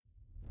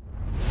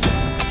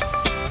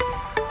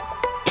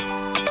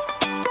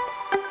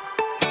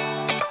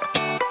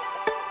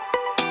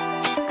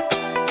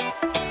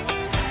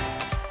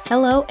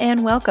Hello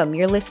and welcome.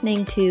 You're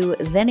listening to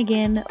Then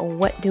Again,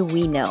 What Do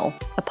We Know?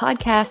 A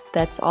podcast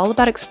that's all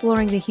about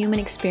exploring the human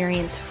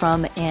experience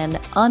from an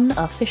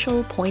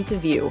unofficial point of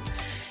view.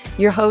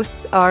 Your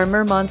hosts are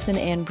Mer Monson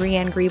and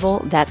Brianne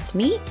Griebel, that's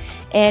me,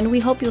 and we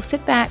hope you'll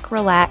sit back,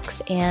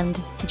 relax, and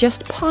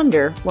just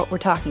ponder what we're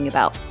talking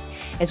about.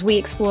 As we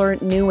explore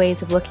new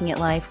ways of looking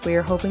at life,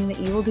 we're hoping that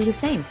you will do the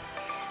same.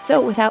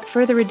 So without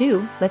further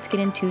ado, let's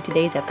get into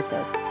today's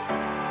episode.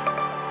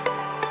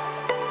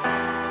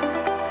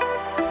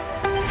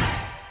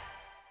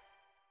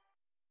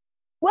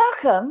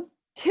 Welcome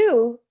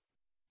to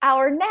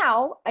our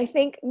now, I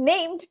think,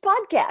 named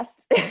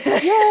podcast.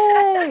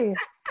 Yay!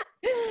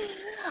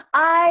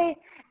 I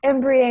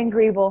am Brianne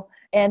Griebel,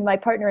 and my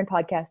partner in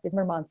podcast is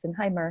Mer Monson.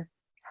 Hi, Mer.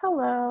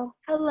 Hello.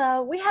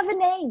 Hello. We have a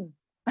name.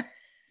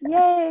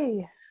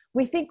 Yay!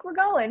 We think we're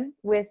going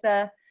with,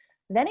 then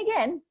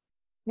again,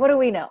 what do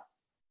we know?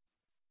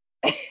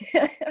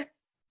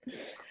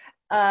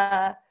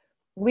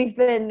 We've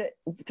been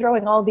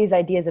throwing all these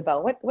ideas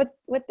about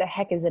what the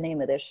heck is the name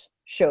of this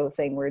show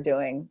thing we're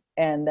doing,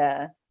 and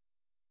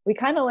we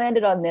kind of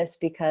landed on this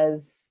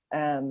because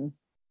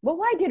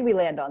why did we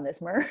land on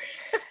this, Mer?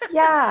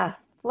 Yeah,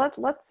 let's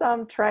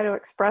try to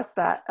express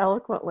that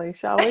eloquently,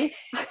 shall we?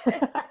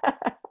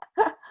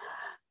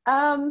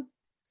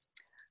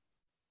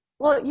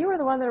 Well, you were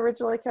the one that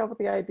originally came up with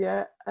the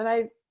idea, and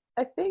I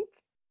think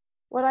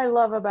what I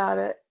love about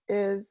it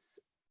is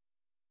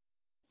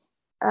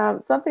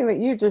something that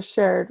you just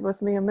shared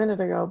with me a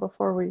minute ago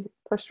before we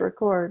pushed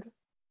record,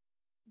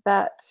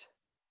 that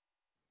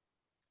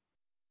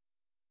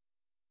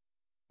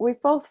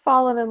we've both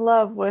fallen in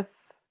love with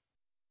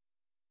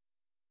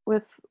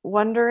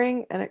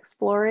wondering and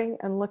exploring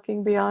and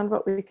looking beyond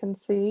what we can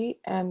see,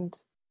 and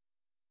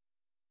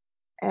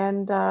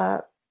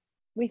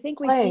We think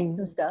playing. we've seen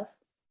some stuff.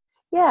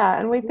 Yeah,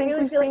 and we We think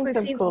really we've feel like seen we've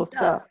some seen cool some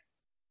stuff. stuff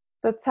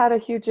that's had a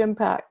huge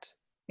impact.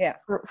 Yeah.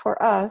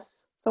 For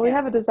us. So we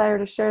have a desire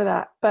to share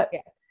that. But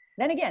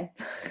Then again,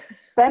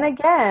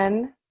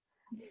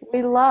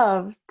 we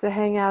love to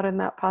hang out in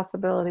that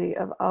possibility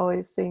of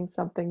always seeing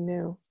something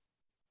new,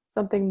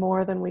 something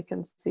more than we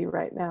can see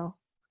right now.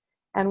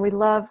 And we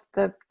love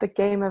the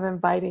game of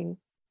inviting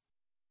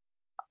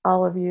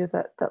all of you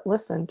that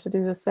listen to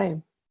do the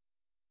same.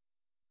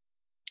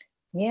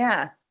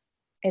 yeah,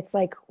 it's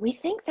like we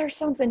think there's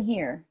something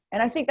here,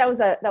 and I think that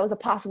was a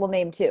possible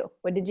name too.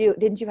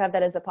 Didn't you have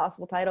that as a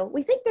possible title?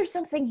 We think there's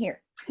something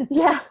here.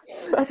 Yeah,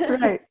 that's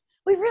right.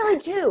 We really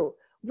do.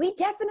 We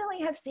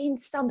definitely have seen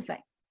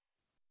something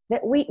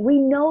that we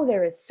know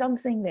there is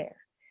something there.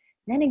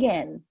 Then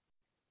again,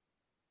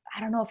 I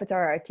don't know if it's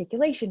our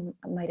articulation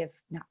might have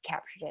not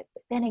captured it,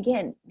 but then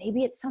again,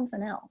 maybe it's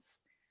something else.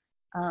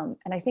 And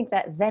I think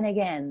that then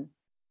again,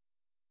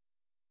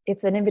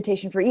 it's an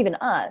invitation for even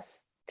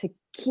us to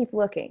keep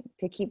looking,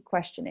 to keep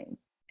questioning,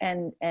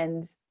 and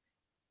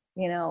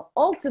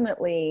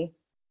ultimately,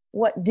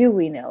 what do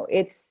we know?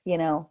 It's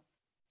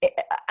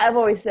I've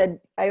always said,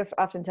 I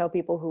often tell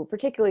people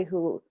particularly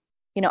who,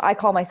 I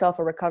call myself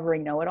a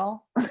recovering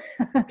know-it-all.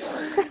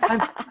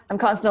 I'm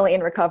constantly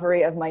in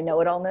recovery of my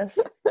know-it-allness.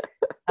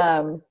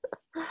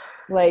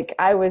 Like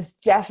I was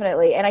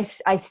definitely, and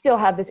I still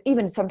have this,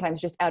 even sometimes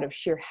just out of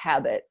sheer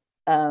habit.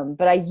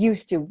 But I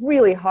used to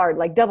really hard,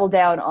 like double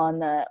down on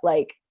the,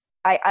 like,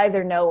 I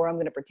either know or I'm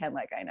going to pretend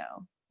like I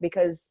know,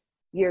 because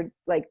you're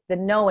like, the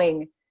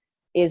knowing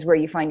is where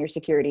you find your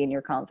security and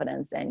your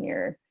confidence and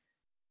your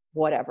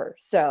whatever.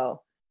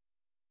 So,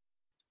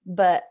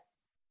 but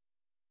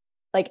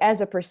like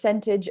as a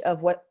percentage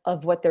of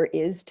what there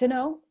is to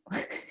know,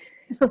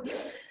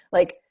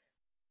 like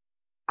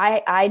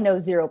I know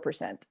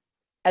 0%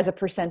 as a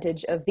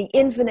percentage of the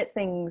infinite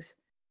things,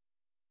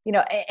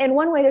 and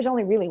one way there's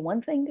only really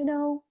one thing to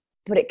know,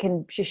 but it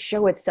can just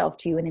show itself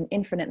to you in an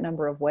infinite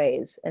number of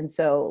ways. And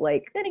so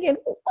like, then again,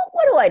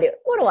 what do I do?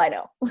 What do I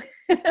know?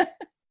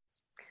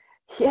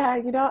 Yeah,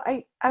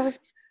 I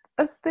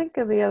was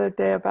thinking the other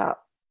day about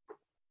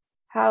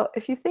how,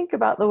 if you think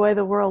about the way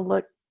the world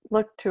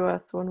looked to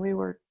us when we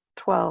were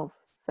 12,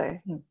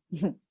 say,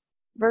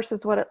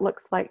 versus what it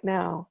looks like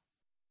now,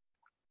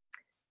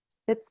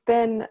 it's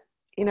been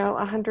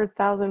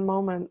 100,000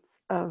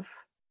 moments of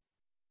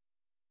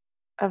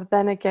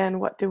then again,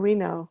 what do we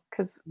know?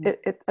 Because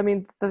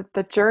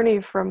the journey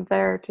from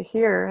there to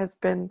here has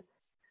been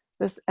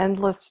this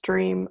endless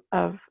stream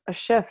of a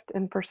shift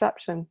in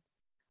perception,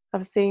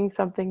 of seeing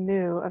something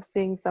new, of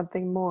seeing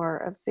something more,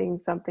 of seeing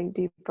something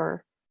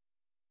deeper.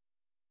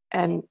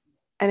 And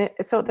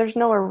so there's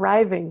no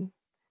arriving,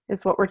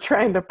 is what we're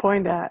trying to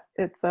point at.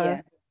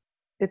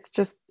 It's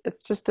just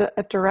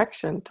a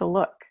direction to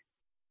look,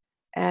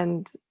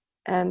 and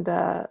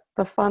the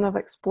fun of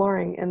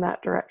exploring in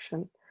that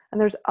direction. And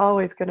there's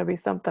always going to be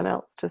something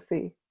else to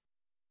see.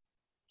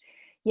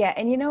 Yeah,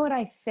 and you know what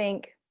I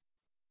think,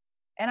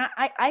 and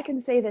I can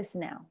say this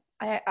now.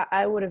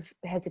 I would have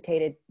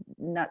hesitated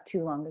not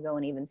too long ago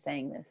in even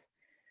saying this,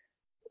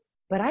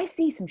 but I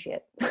see some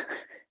shit.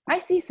 I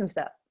see some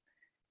stuff.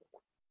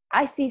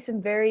 I see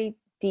some very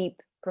deep,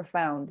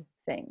 profound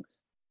things.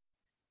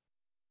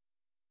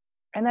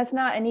 And that's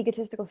not an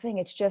egotistical thing.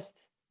 It's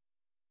just,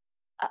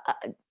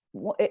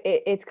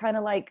 it's kind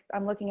of like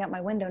I'm looking out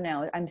my window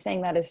now. I'm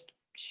saying that as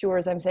sure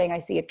as I'm saying I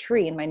see a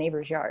tree in my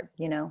neighbor's yard,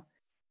 you know?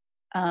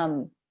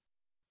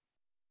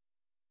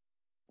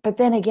 But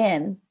then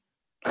again,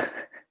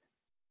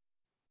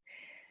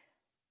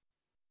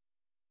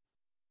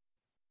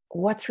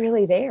 what's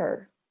really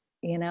there,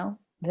 you know?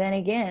 Then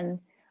again,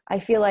 I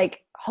feel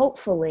like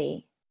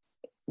hopefully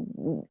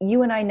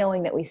you and I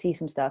knowing that we see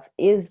some stuff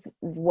is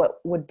what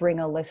would bring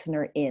a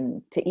listener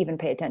in to even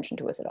pay attention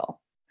to us at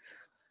all.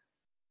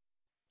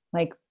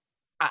 Like,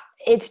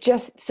 it's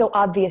just so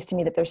obvious to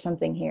me that there's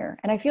something here.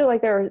 And I feel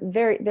like there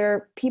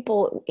are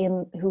people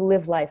who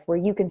live life where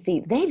you can see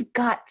they've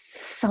got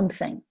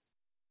something.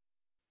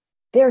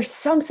 There's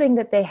something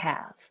that they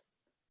have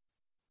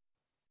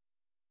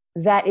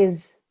that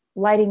is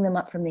lighting them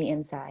up from the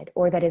inside,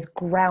 or that is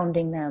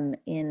grounding them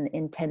in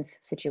intense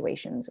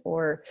situations,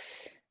 or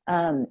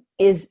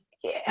is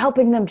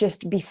helping them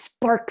just be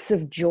sparks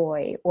of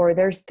joy, or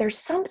there's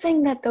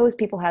something that those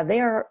people have. They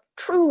are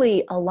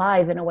truly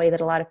alive in a way that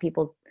a lot of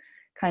people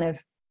kind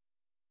of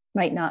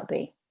might not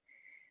be.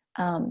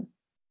 And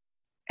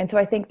so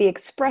I think the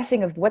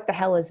expressing of what the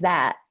hell is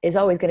that is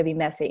always going to be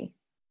messy.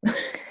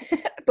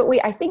 But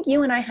I think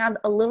you and I have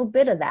a little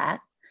bit of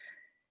that.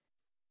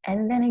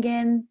 And then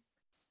again,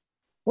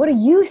 what do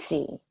you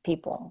see,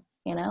 people,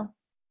 you know?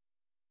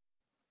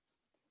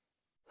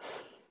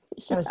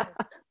 Yeah.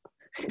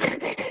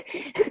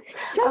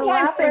 I'm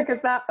laughing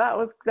because that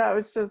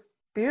was just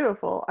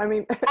beautiful. I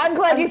mean, I'm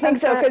glad you think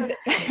so, because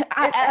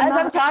as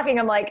I'm talking,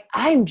 I'm like,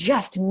 I'm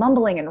just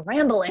mumbling and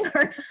rambling.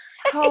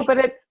 Oh, but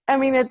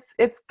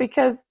it's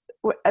because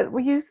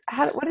we use,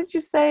 what did you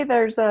say?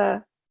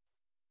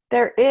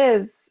 There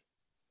is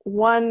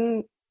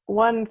one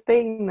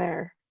thing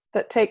there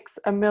that takes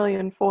a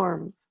million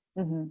forms,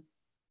 mm-hmm.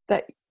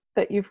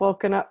 that you've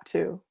woken up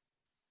to,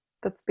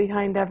 that's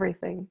behind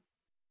everything.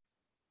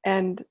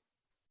 And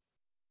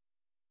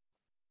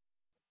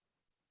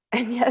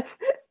yet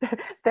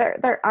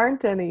there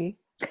aren't any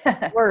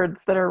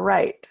words that are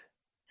right.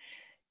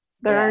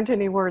 There aren't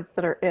any words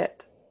that are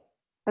it.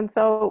 And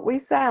so we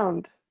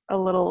sound a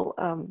little,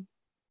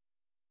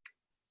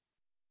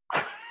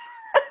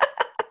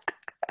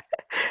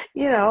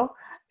 you know,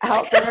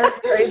 out there,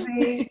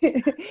 crazy,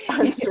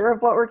 unsure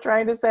of what we're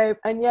trying to say.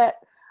 And yet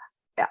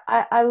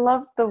I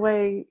love the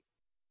way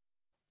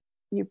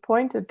you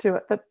pointed to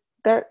it,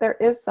 that there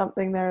is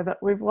something there,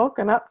 that we've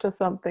woken up to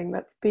something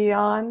that's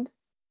beyond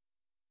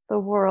the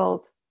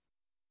world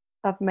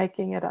of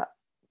making it up.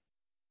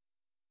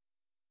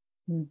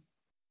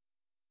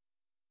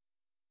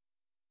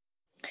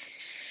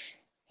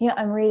 Yeah,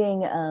 I'm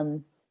reading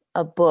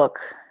a book.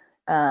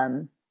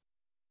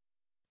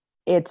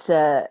 It's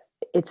a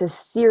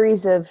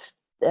series of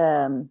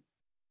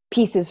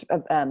pieces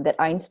of, that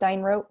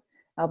Einstein wrote,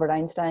 Albert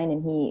Einstein,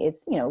 and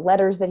it's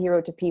letters that he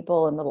wrote to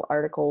people and little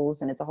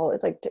articles, and it's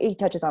like he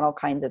touches on all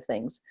kinds of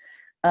things.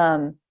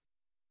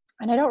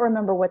 And I don't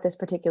remember what this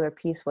particular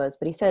piece was,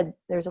 but he said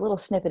there's a little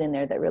snippet in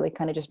there that really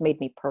kind of just made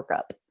me perk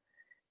up.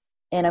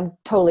 And I'm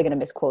totally going to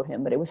misquote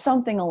him, but it was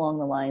something along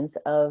the lines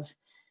of,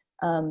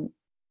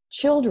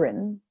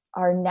 children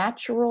are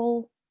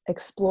natural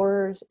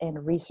explorers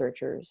and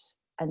researchers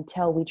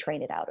until we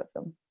train it out of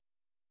them.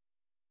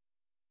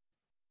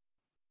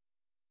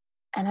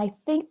 And I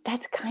think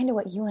that's kind of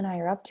what you and I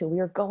are up to. We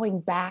are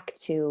going back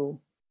to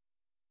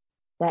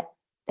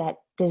that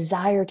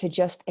desire to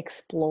just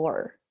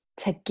explore,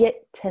 to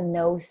get to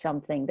know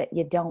something that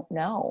you don't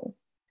know.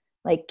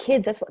 Like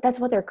kids, that's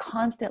what they're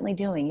constantly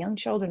doing. Young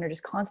children are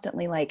just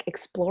constantly like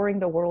exploring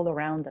the world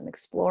around them,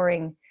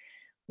 exploring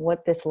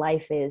what this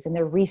life is, and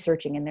they're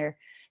researching and they're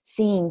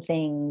seeing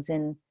things.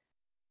 And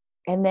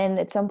then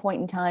at some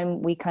point in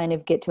time, we kind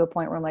of get to a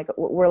point where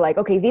we're like,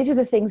 okay, these are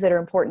the things that are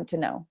important to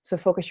know. So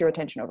focus your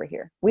attention over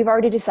here. We've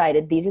already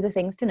decided these are the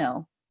things to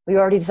know. We've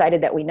already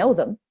decided that we know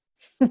them.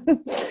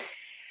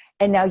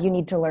 And now you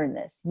need to learn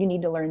this. You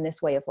need to learn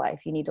this way of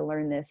life. You need to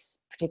learn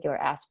this particular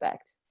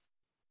aspect.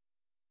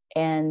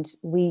 And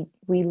we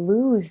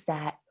lose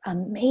that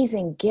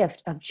amazing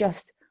gift of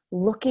just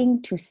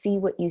looking to see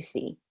what you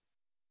see.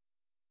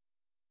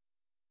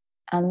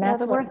 And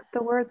that's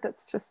the word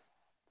that's just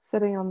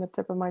sitting on the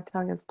tip of my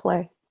tongue is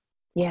play.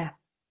 Yeah.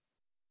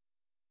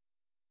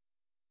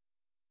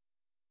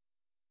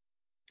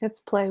 It's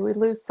play. We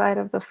lose sight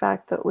of the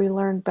fact that we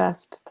learn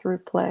best through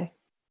play.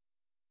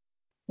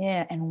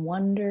 Yeah, and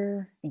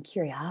wonder and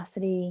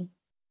curiosity.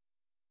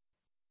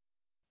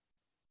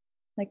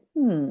 Like,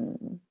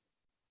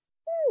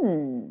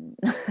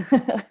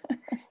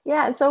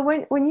 Yeah, and so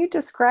when you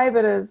describe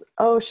it as,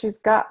 oh, she's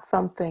got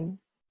something,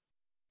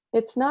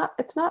 it's not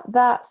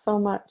that so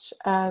much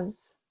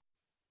as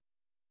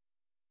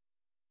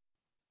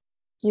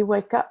you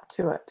wake up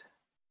to it.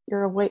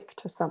 You're awake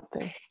to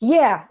something.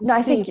 Yeah, no,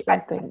 I think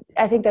something.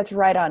 I think that's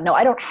right on. No,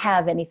 I don't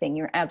have anything.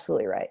 You're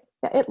absolutely right.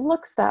 Yeah, it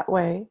looks that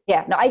way.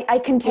 Yeah, no, I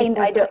contained.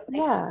 I don't.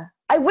 Yeah.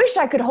 I wish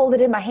I could hold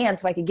it in my hand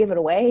so I could give it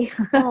away.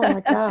 Oh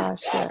my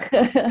gosh.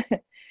 Yeah.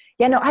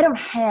 Yeah, no, I don't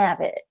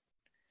have it.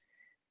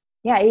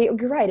 Yeah, you're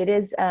right. It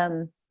is.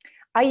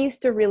 I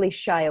used to really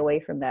shy away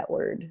from that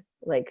word,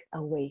 like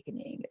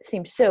awakening. It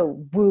seems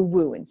so woo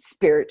woo and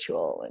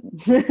spiritual. And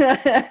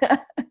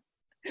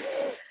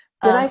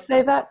Did I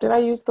say that? Did I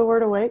use the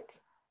word awake?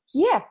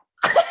 yeah.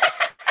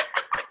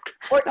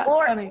 That's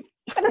or funny.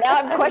 now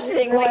I'm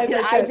questioning. Wait,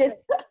 did I did.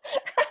 just?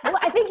 Well,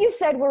 I think you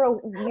said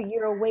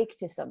you're awake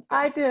to something.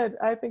 I did.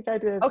 I think I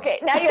did. Okay,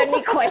 now you had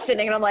me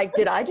questioning, and I'm like,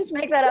 did I just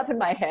make that up in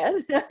my head?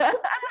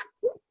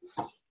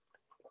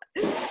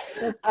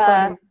 That's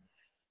funny.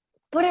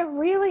 But it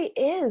really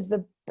is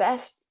the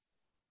best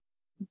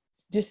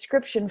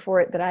description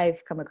for it that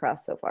I've come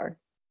across so far.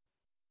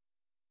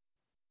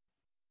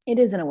 It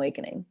is an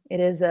awakening.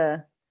 It's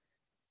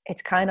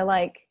kind of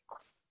like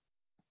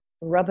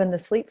rubbing the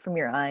sleep from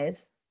your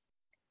eyes,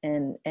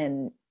 and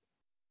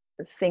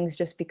things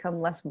just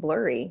become less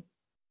blurry.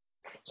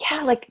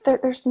 Yeah, like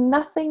there's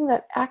nothing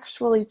that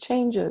actually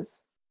changes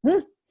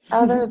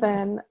other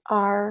than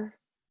our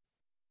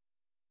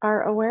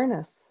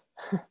awareness,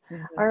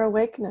 Mm-hmm. our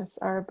awakeness,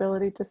 our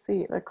ability to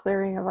see, the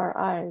clearing of our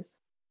eyes.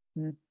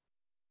 Mm-hmm.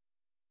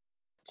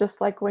 Just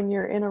like when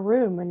you're in a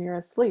room and you're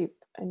asleep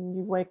and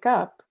you wake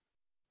up,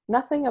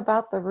 nothing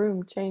about the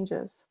room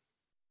changes.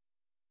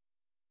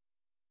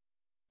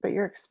 But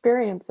your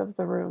experience of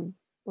the room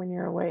when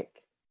you're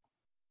awake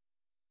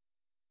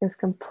is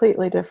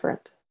completely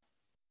different.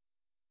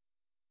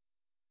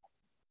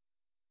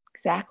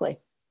 Exactly.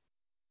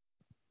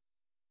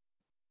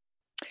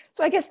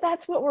 So I guess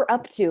that's what we're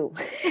up to.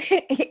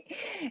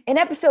 In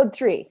episode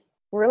 3,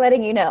 we're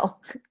letting you know.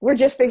 We're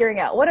just figuring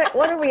out what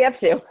are we up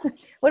to?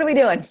 What are we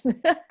doing?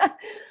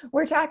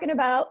 We're talking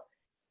about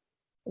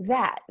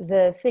that,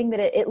 the thing that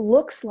it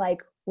looks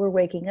like we're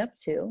waking up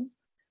to,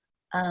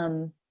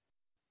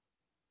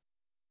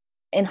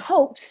 in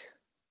hopes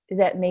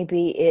that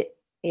maybe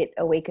it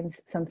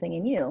awakens something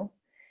in you.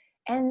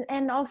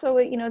 And also,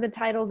 the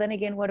title, Then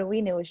Again, What Do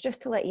We Know, is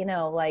just to let you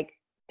know, like,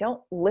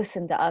 don't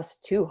listen to us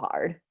too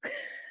hard.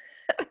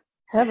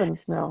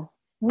 Heavens no.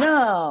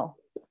 No,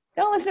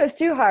 don't listen to us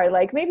too hard.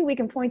 Like, maybe we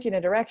can point you in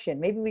a direction.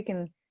 Maybe we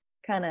can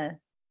kind of,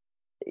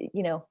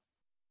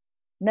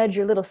 nudge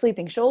your little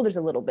sleeping shoulders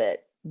a little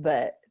bit.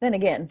 But then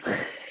again.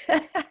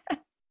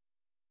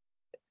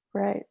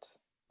 Right.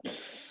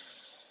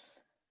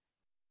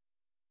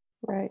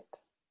 Right.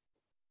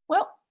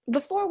 Well,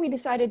 before we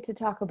decided to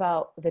talk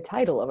about the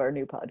title of our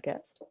new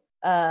podcast,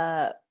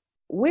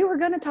 we were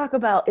going to talk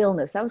about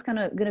illness. That was kind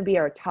of going to be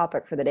our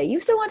topic for the day.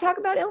 You still want to talk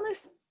about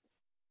illness?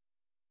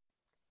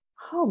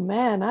 Oh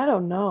man, I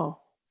don't know.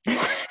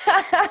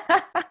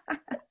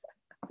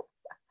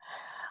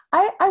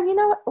 I you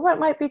know what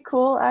might be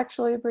cool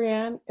actually,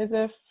 Brianne, is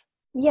if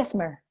Yes,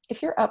 Mer.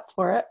 If you're up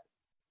for it,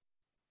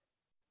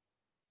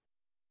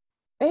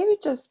 maybe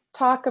just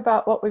talk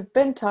about what we've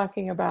been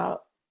talking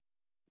about,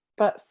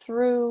 but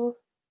through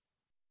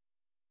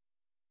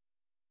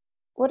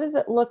what does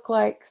it look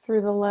like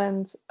through the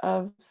lens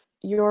of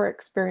your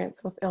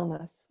experience with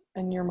illness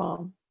and your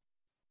mom?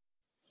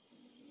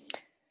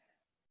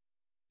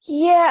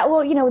 Yeah,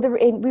 well,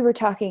 we were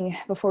talking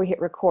before we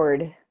hit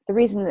record. The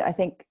reason that I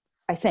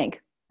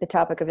think the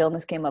topic of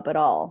illness came up at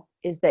all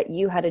is that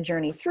you had a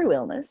journey through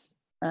illness,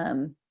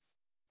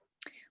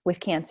 with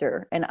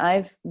cancer, and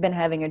I've been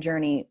having a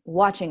journey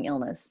watching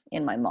illness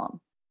in my mom.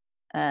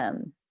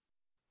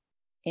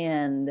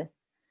 And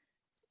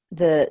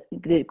the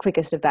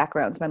quickest of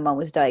backgrounds, my mom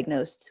was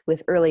diagnosed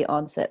with early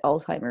onset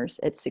Alzheimer's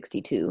at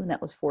 62, and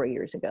that was 4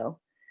 years ago.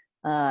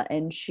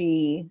 And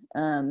she,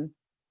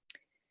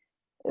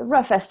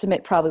 rough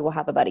estimate, probably will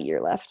have about a year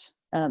left.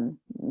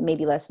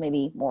 Maybe less,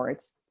 maybe more.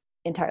 It's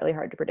entirely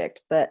hard to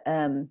predict. But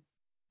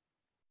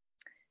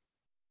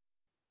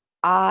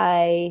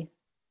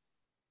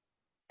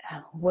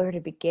where to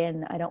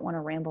begin? I don't want to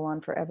ramble on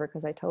forever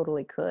because I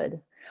totally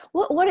could.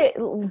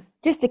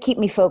 Just to keep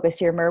me focused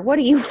here, Mer, what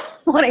do you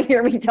want to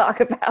hear me talk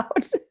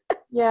about?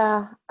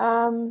 Yeah.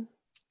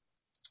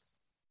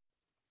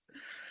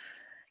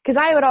 Because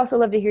I would also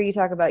love to hear you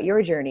talk about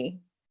your journey.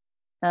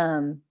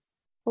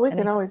 We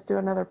can always do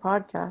another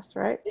podcast,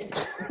 right?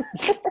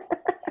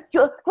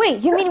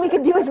 Wait, you mean we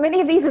could do as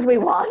many of these as we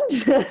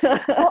want?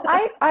 Well,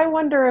 I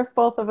wonder if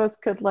both of us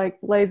could like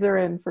laser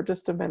in for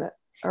just a minute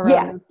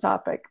around this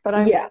topic. But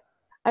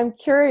I'm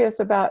curious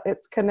about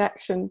its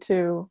connection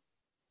to.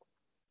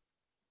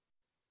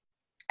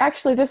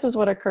 Actually, this is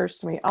what occurs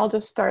to me. I'll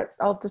just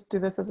do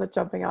this as a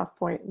jumping off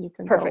point, and you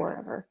can go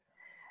wherever.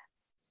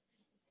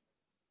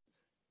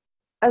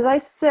 As I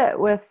sit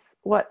with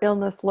what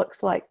illness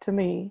looks like to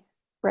me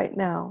right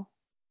now,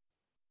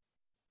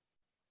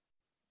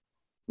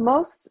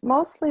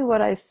 mostly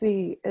what I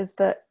see is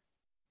that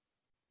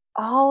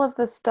all of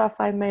the stuff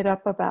I made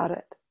up about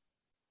it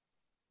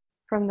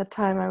from the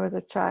time I was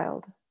a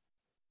child,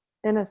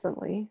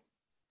 innocently,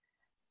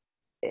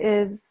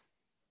 is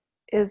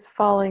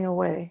falling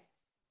away.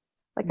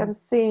 Like I'm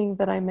seeing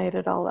that I made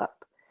it all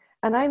up.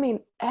 And I mean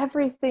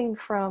everything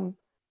from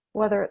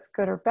whether it's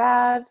good or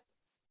bad,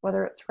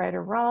 whether it's right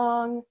or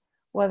wrong,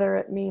 whether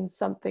it means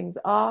something's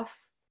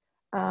off,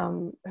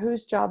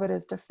 whose job it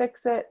is to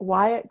fix it,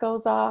 why it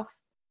goes off.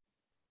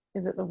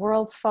 Is it the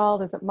world's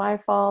fault? Is it my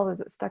fault? Is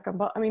it stuck on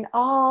both? I mean,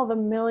 all the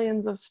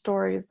millions of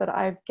stories that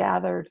I've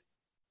gathered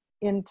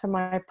into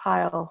my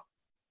pile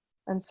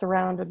and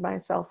surrounded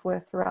myself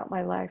with throughout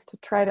my life to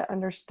try to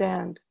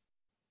understand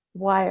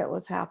why it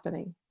was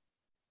happening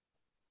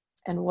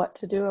and what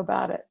to do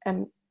about it.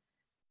 And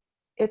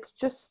it's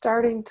just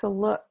starting to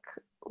look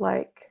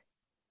like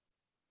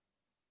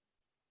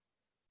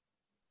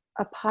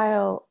a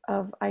pile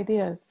of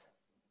ideas.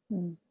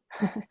 Mm.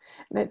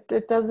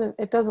 It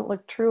doesn't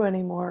look true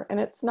anymore. And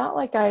it's not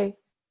like I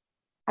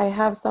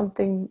have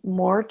something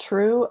more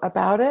true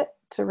about it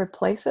to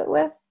replace it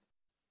with,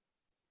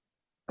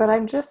 but I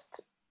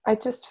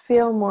just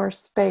feel more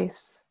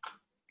space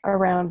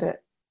around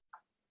it.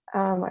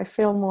 I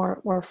feel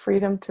more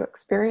freedom to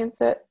experience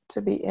it,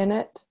 to be in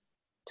it,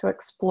 to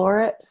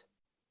explore it,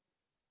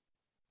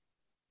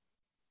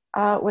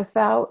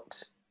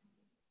 without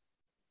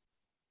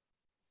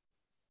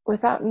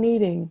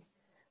needing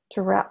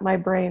to wrap my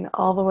brain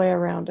all the way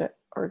around it,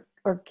 or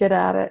get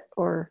at it,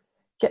 or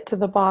get to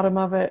the bottom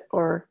of it,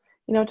 or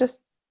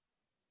just.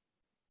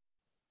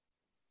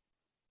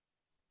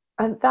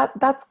 And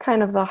that's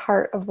kind of the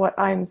heart of what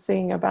I'm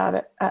seeing about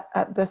it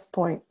at this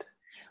point.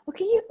 Well,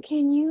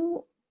 can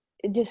you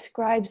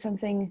describe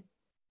something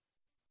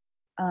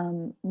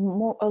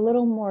a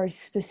little more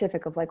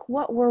specific of like,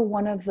 what were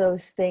one of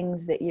those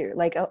things that you're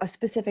like, a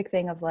specific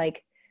thing of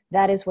like,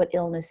 that is what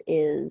illness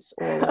is,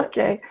 or what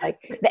Okay. like,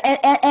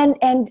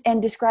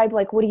 and describe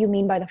like, what do you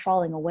mean by the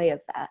falling away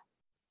of that?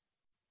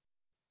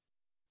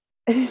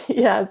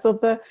 Yeah, so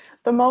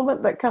the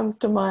moment that comes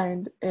to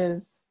mind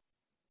is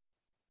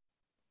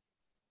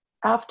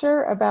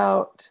after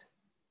about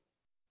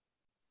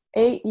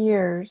 8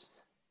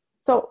 years.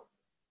 So,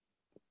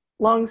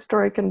 long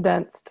story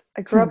condensed,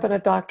 I grew up in a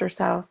doctor's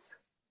house.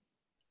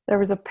 There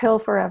was a pill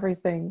for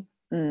everything.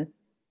 Mm.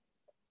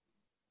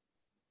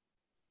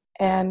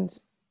 And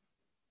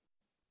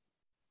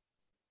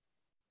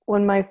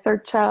when my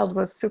third child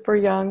was super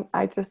young,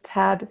 I just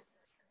had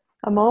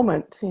a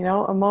moment,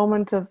 a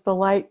moment of the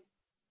light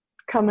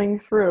coming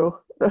through.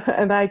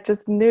 And I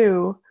just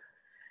knew,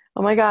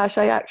 oh my gosh,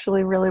 I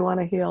actually really want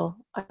to heal.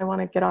 I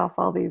want to get off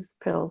all these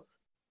pills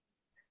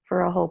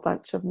for a whole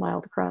bunch of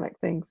mild chronic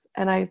things.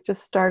 And I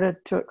just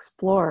started to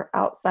explore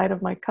outside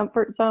of my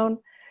comfort zone,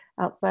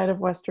 outside of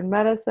Western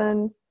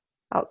medicine,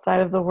 outside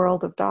of the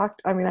world of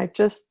doctor. I mean, I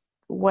just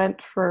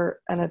went for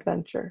an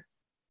adventure.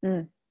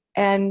 Mm.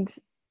 And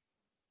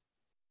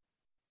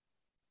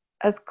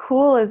as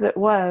cool as it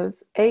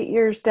was, 8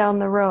 years down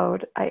the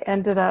road, I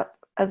ended up,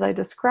 as I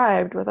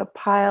described, with a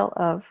pile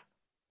of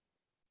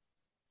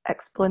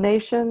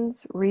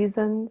explanations,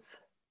 reasons,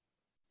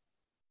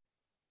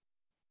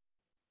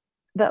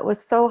 that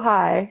was so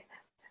high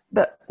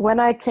that when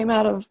I came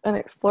out of an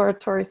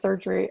exploratory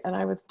surgery and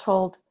I was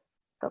told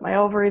that my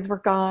ovaries were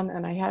gone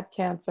and I had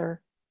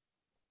cancer,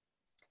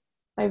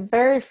 my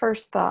very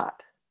first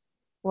thought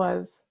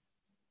was,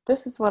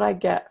 this is what I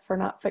get for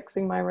not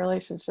fixing my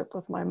relationship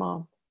with my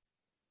mom.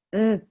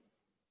 Mm.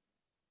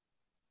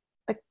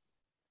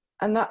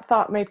 And that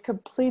thought made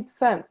complete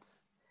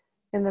sense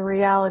in the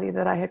reality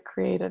that I had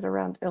created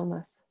around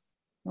illness.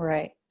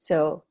 Right.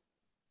 So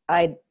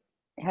I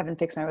haven't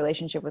fixed my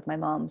relationship with my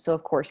mom, so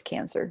of course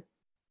cancer.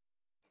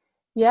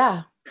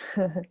 Yeah.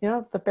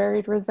 The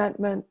buried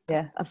resentment,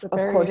 Yeah, the of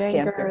buried course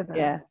anger,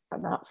 cancer. the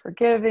not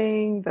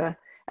forgiving,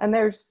 and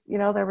there's,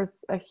 there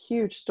was a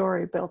huge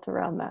story built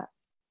around that.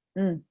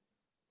 Mm.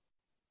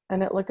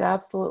 And it looked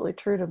absolutely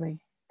true to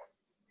me.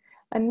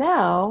 And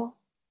now,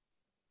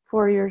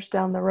 4 years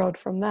down the road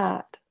from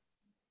that,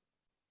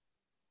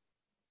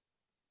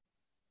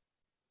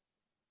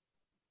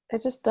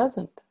 it just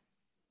doesn't.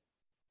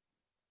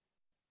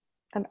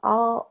 And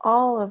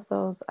all of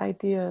those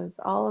ideas,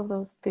 all of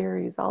those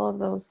theories, all of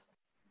those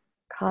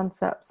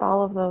concepts,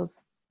 all of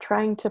those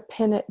trying to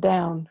pin it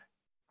down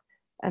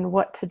and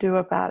what to do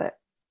about it,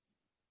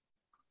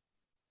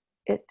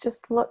 it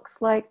just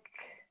looks like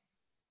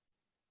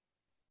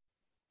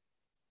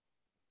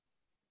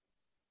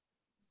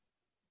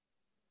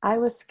I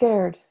was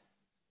scared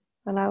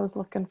and I was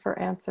looking for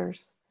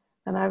answers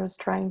and I was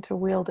trying to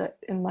wield it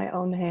in my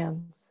own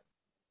hands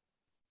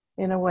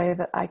in a way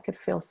that I could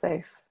feel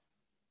safe.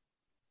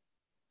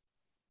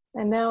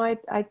 And now I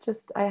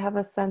have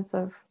a sense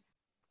of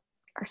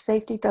our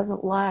safety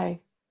doesn't lie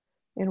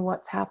in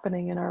what's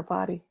happening in our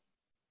body.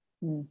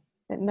 Mm.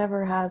 It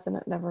never has and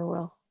it never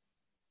will.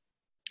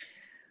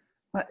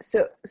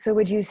 So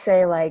would you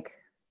say like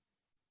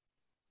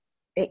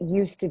it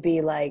used to be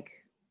like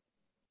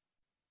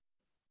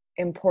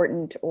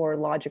important or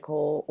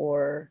logical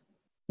or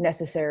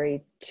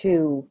necessary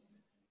to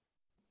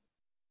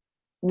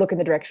look in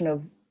the direction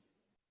of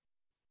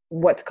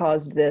what's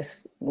caused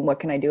this, what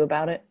can I do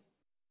about it?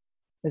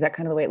 Is that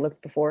kind of the way it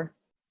looked before?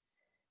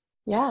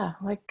 Yeah,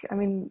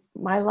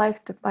 my life,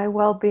 my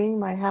well-being,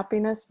 my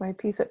happiness, my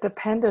peace, it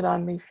depended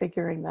on me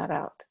figuring that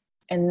out.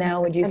 And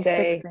now would you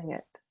say fixing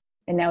it?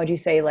 And now would you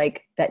say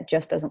like that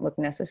just doesn't look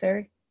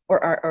necessary?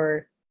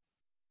 Or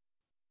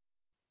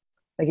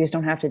like you just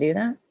don't have to do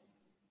that?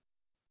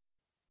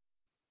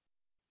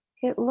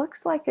 It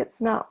looks like it's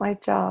not my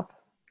job.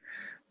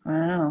 I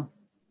don't know.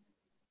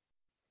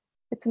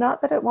 It's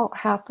not that it won't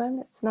happen.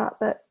 It's not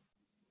that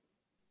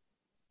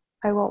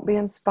I won't be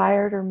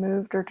inspired or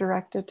moved or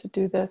directed to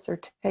do this or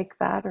take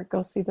that or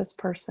go see this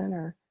person,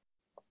 or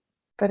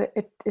but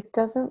it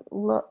doesn't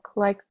look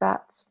like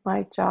that's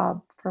my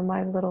job for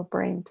my little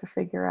brain to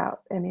figure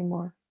out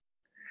anymore.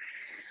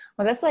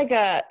 Well, that's like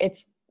a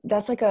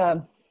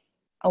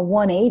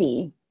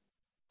 180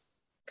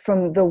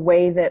 from the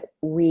way that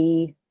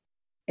we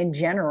in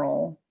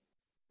general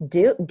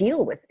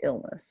deal with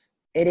illness.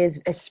 It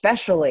is,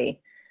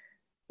 especially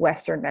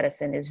Western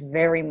medicine, is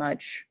very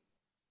much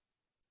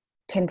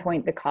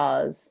pinpoint the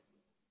cause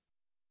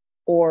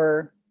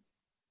or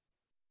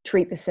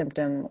treat the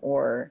symptom,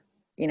 or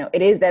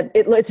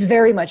it's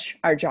very much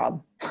our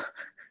job.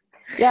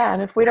 Yeah,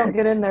 and if we don't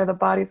get in there, the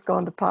body's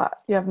going to pot.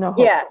 You have no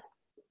hope.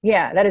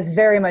 Yeah, that is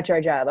very much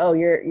our job. Oh,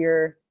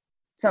 you're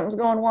something's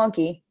going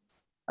wonky.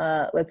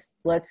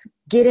 Let's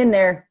get in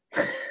there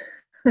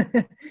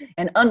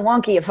and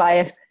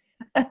unwonkyify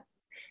it.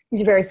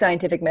 These are very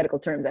scientific medical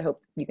terms. I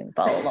hope you can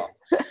follow along.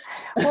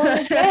 Well,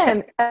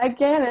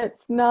 again,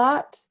 it's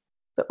not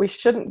that we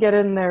shouldn't get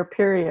in there,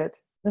 period.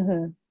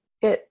 Mm-hmm.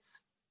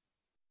 It's,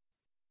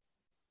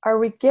 are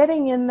we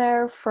getting in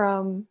there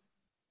from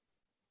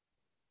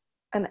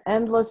an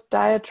endless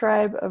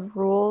diatribe of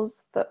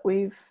rules that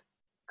we've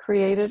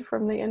created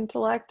from the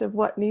intellect of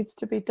what needs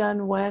to be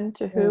done when,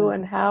 to who,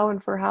 and how,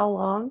 and for how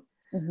long?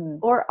 Mm-hmm.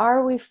 Or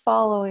are we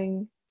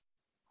following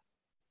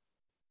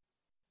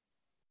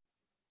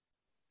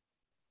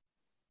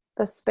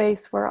the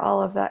space where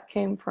all of that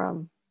came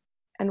from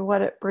and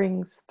what it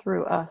brings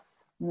through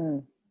us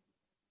in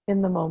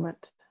the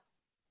moment?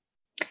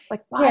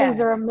 Like, bodies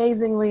are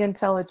amazingly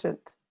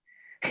intelligent.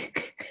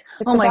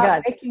 It's oh my about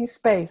God. Making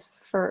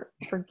space for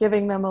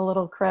giving them a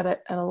little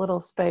credit and a little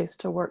space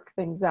to work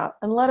things out,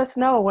 and let us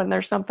know when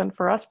there's something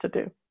for us to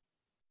do.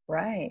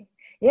 Right.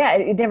 Yeah.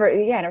 I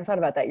never thought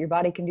about that. Your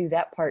body can do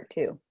that part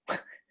too.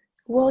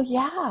 Well,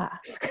 yeah.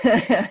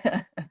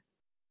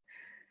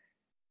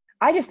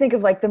 I just think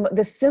of like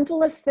the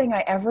simplest thing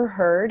I ever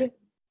heard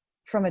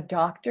from a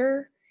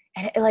doctor,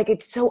 and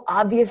it's so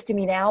obvious to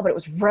me now, but it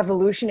was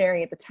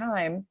revolutionary at the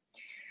time.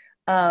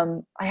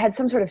 I had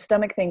some sort of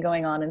stomach thing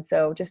going on, and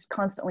so just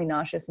constantly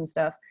nauseous and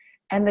stuff.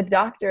 And the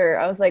doctor,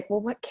 I was like,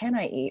 well, what can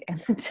I eat? And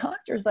the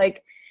doctor's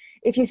like,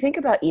 if you think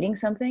about eating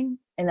something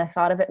and the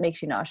thought of it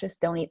makes you nauseous,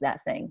 don't eat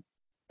that thing.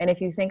 And if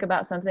you think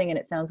about something and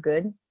it sounds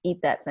good,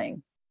 eat that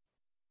thing.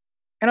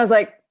 And I was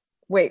like,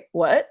 wait,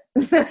 what?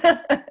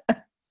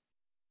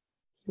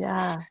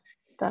 Yeah,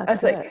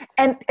 that's it.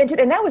 And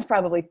that was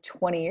probably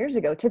 20 years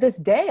ago. To this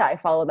day, I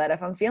follow that.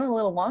 If I'm feeling a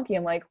little wonky,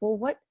 I'm like, well,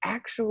 what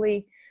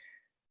actually,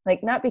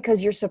 not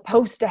because you're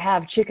supposed to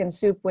have chicken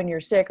soup when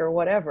you're sick or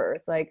whatever.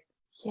 It's like,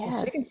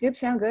 does chicken soup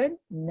sound good?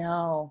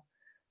 No.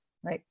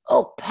 Like,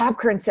 oh,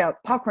 popcorn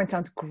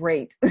sounds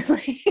great.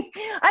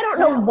 I don't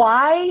know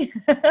why.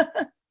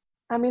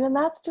 I mean, and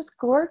that's just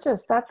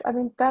gorgeous. That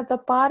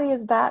the body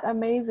is that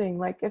amazing.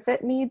 Like, if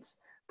it needs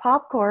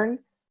popcorn,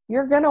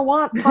 you're going to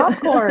want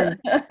popcorn.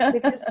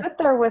 If you sit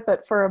there with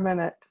it for a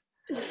minute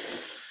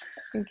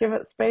and give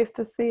it space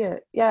to see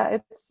it. Yeah,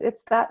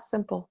 it's that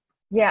simple.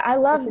 Yeah, I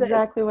love That's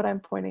exactly what I'm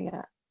pointing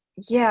at.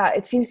 Yeah,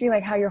 it seems to me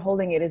like how you're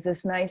holding it is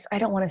this nice, I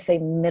don't want to say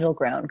middle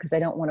ground, because I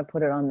don't want to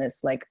put it on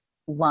this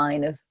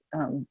line of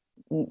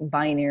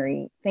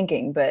binary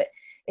thinking, but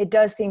it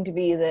does seem to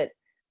be that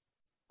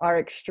our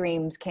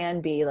extremes can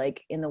be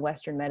in the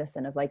Western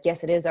medicine of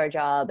yes, it is our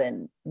job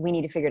and we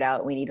need to figure it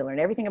out. We need to learn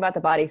everything about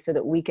the body so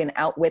that we can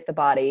outwit the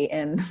body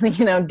and,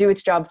 do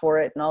its job for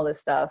it and all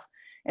this stuff.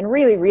 And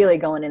really, really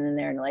going in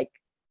there and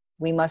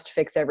we must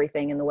fix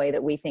everything in the way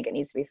that we think it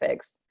needs to be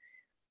fixed.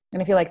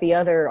 And I feel like the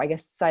other, I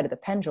guess, side of the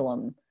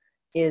pendulum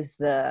is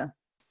the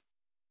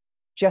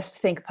just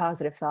think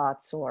positive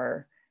thoughts,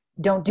 or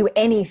don't do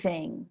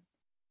anything,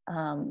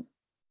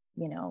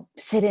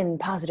 sit in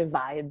positive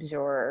vibes,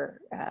 or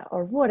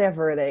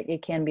whatever, that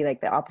it can be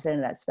the opposite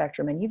end of that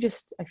spectrum. And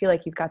I feel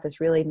like you've got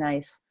this really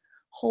nice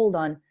hold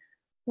on,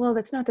 well,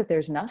 that's not that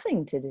there's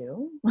nothing to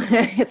do.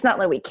 It's not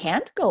like we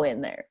can't go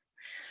in there.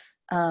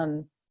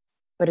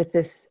 But it's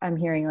this, I'm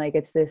hearing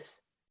it's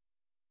this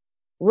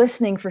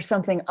listening for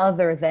something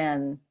other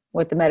than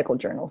what the medical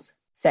journals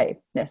say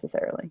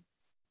necessarily.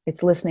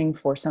 It's listening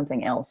for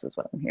something else is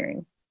what I'm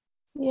hearing.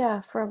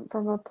 Yeah, from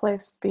a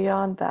place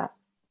beyond that.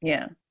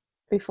 Yeah.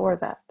 Before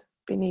that,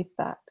 beneath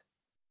that.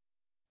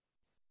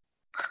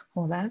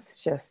 Well,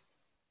 that's just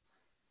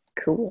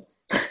cool.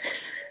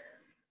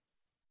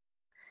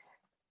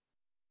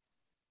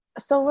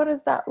 So what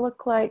does that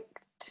look like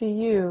to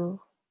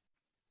you?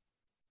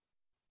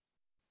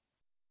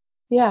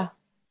 Yeah.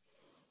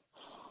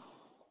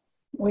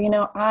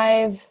 Well,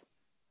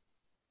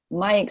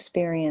 my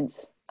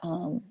experience,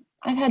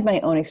 I've had my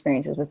own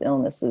experiences with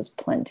illnesses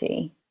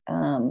plenty.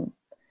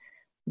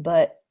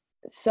 But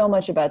so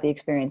much about the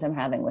experience I'm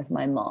having with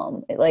my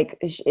mom,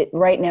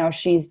 right now,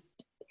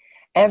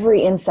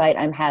 every insight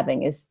I'm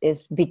having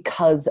is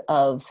because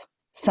of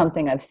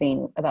something I've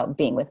seen about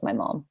being with my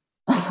mom.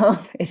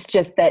 It's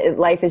just that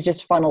life is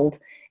just funneled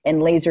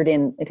and lasered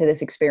into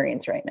this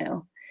experience right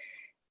now.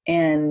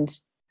 And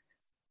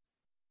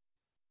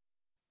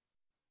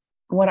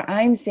what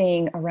I'm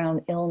seeing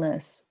around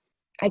illness,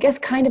 I guess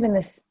kind of in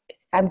this,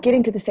 I'm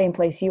getting to the same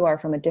place you are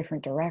from a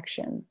different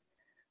direction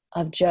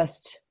of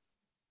just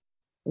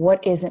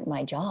what isn't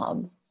my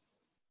job.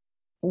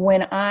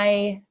 When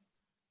I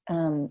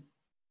lived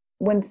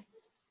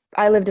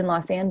in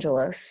Los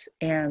Angeles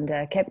and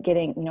kept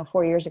getting,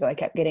 4 years ago, I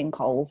kept getting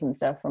calls and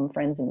stuff from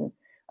friends and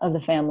of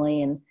the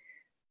family and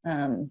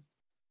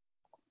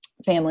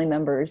family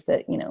members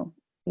that,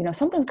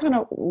 something's kind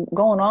of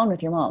going on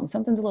with your mom.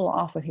 Something's a little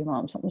off with your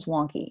mom. Something's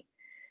wonky.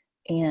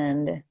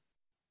 And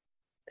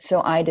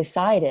so I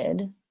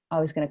decided I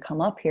was going to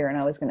come up here and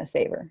I was going to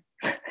save her.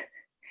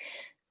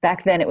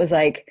 Back then it was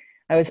like,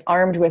 I was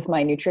armed with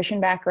my nutrition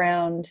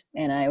background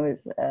and I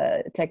was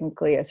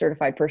technically a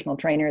certified personal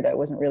trainer that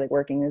wasn't really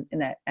working in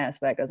that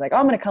aspect. I was like, oh,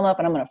 I'm going to come up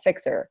and I'm going to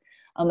fix her.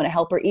 I'm going to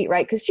help her eat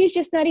right because she's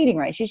just not eating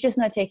right. She's just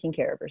not taking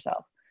care of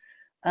herself.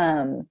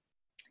 I'm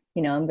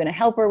going to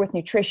help her with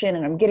nutrition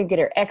and I'm going to get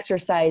her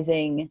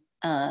exercising.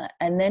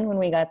 And then when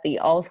we got the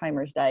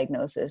Alzheimer's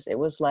diagnosis, it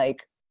was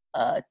like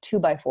a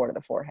 2x4 to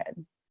the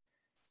forehead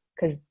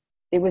because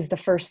it was the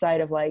first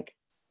sight of like,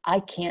 I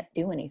can't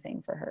do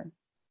anything for her.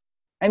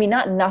 I mean,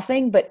 not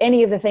nothing, but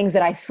any of the things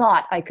that I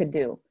thought I could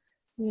do,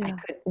 Yeah.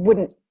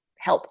 Wouldn't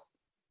help.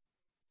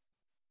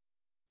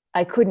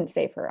 I couldn't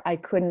save her.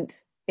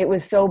 It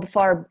was so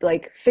far,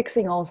 like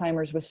fixing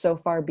Alzheimer's was so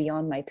far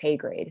beyond my pay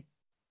grade.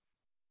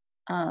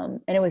 And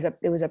it was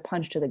a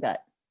punch to the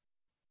gut.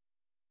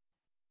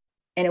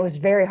 And it was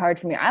very hard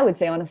for me, I would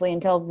say, honestly,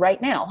 until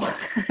right now,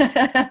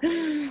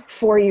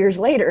 4 years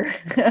later,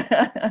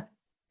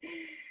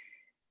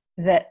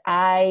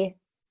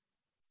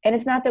 and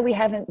it's not that we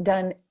haven't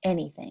done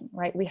anything,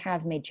 right? We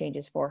have made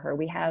changes for her.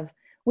 We have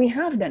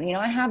done,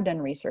 I have done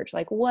research,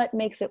 like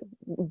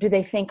do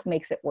they think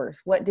makes it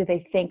worse? What do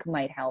they think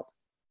might help?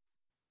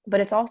 But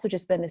it's also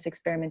just been this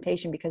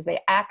experimentation because they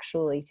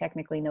actually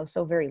technically know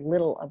so very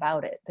little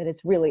about it that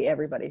it's really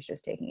everybody's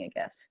just taking a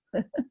guess.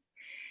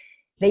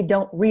 They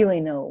don't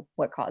really know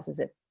what causes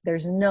it.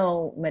 There's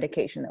no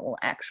medication that will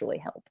actually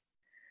help.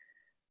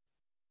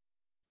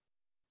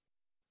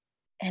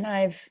 And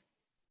I've,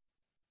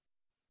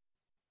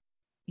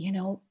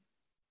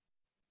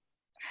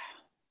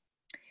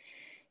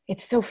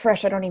 it's so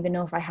fresh. I don't even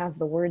know if I have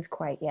the words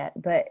quite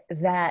yet, but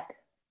that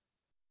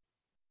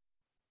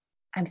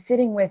I'm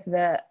sitting with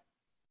the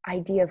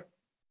idea of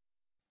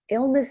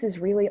illness is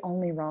really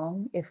only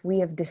wrong if we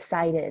have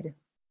decided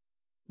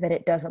that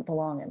it doesn't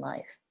belong in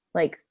life.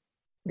 Like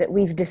that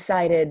we've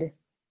decided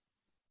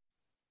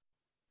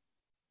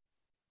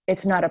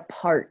it's not a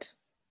part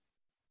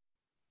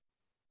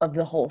of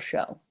the whole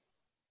show.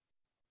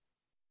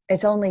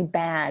 It's only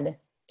bad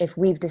if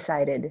we've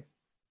decided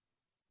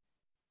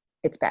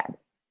it's bad.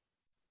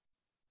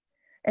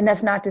 And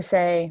that's not to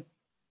say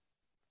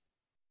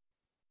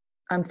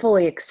I'm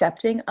fully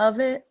accepting of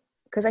it,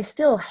 because I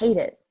still hate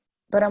it,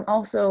 but I'm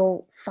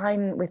also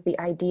fine with the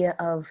idea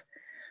of,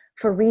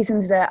 for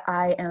reasons that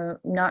I am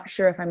not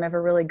sure if I'm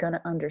ever really going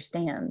to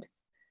understand,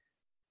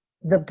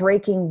 the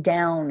breaking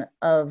down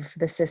of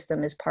the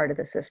system is part of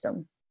the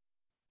system.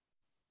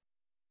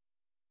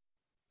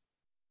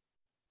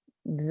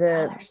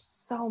 There's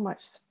so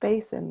much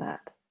space in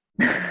that.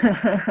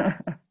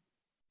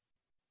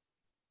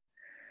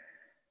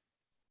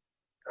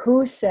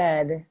 Who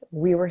said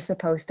we were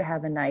supposed to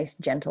have a nice,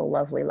 gentle,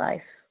 lovely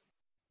life?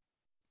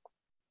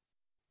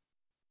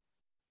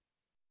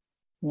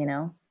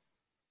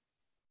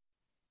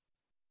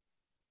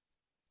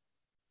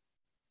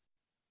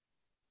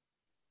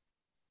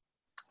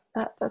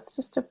 That's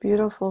just a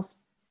beautiful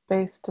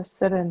space to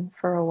sit in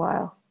for a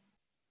while.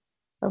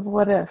 Of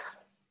what if?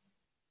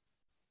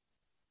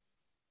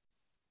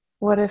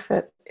 What if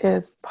it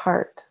is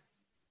part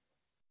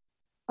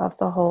of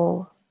the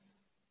whole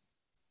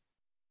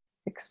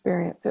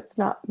experience? It's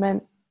not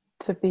meant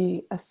to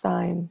be a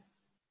sign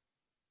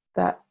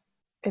that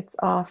it's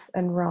off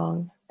and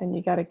wrong and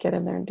you got to get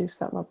in there and do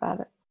something about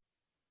it.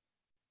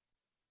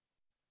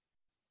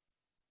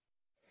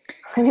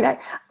 I mean,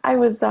 I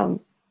was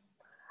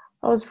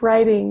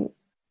writing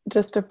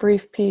just a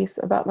brief piece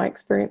about my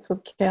experience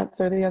with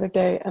cancer the other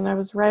day, and I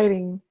was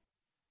writing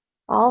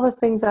all the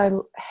things I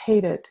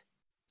hated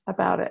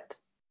about it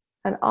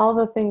and all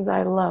the things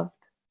I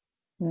loved.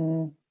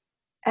 Mm.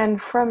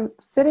 And from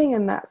sitting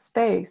in that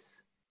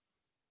space,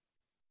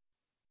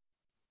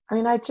 I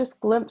mean, I just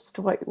glimpsed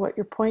what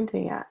you're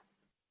pointing at.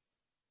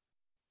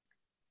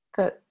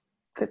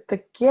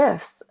 The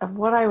gifts of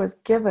what I was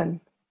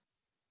given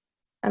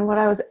and what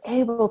I was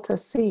able to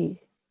see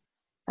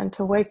and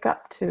to wake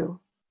up to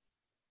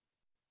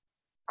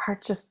are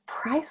just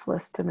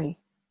priceless to me.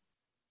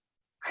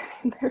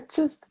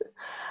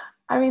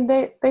 I mean,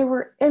 they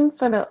were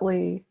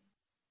infinitely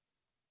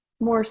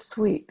more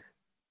sweet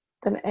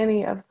than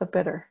any of the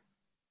bitter.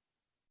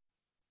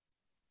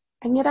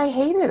 And yet I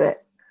hated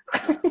it.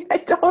 I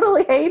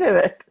totally hated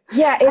it.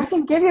 Yeah, I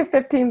can give you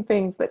 15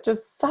 things that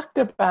just sucked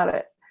about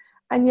it.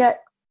 And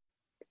yet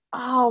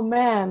oh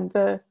man,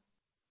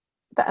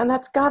 and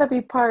that's got to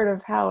be part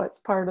of how it's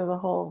part of the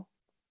whole.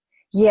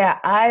 Yeah,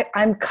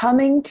 I'm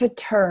coming to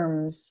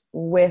terms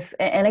with,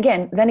 and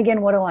again, then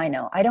again, what do I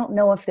know? I don't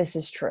know if this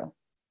is true,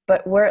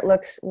 but the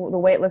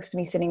way it looks to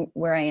me sitting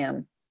where I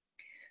am,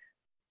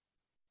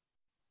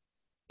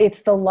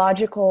 it's the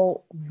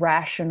logical,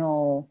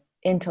 rational,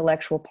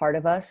 intellectual part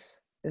of us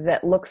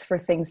that looks for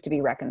things to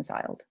be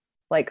reconciled,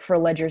 like for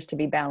ledgers to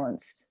be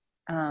balanced,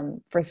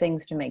 for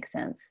things to make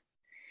sense.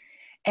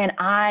 And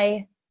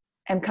I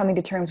am coming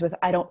to terms with,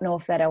 I don't know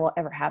if that will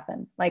ever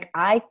happen. Like,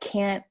 I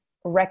can't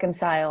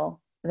reconcile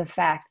the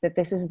fact that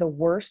this is the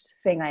worst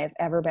thing I have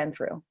ever been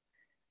through.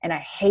 And I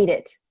hate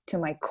it to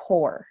my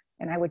core.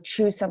 And I would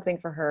choose something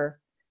for her,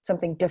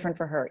 something different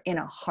for her in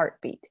a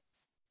heartbeat.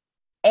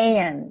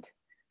 And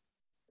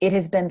it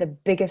has been the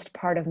biggest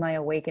part of my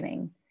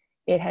awakening.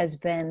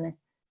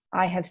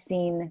 I have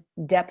seen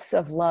depths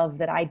of love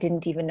that I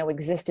didn't even know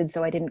existed.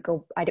 So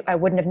I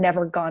wouldn't have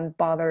never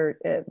bothered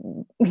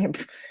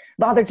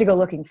to go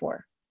looking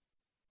for.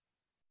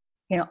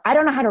 I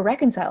don't know how to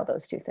reconcile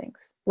those two things.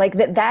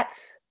 Like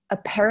that's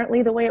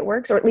apparently the way it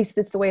works, or at least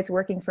it's the way it's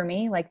working for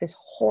me. Like this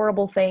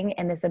horrible thing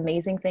and this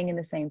amazing thing in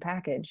the same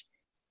package.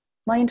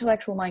 My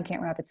intellectual mind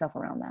can't wrap itself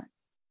around that.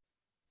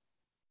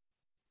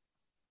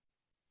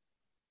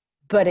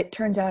 But it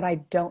turns out I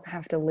don't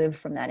have to live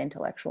from that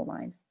intellectual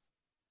mind.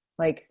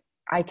 Like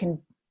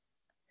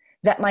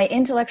that my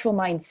intellectual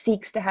mind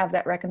seeks to have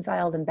that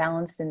reconciled and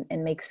balanced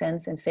and make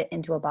sense and fit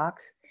into a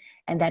box,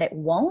 and that it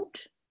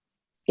won't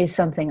is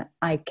something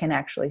I can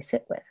actually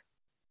sit with.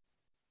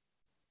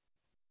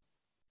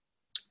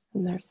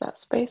 And there's that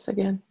space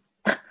again.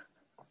 I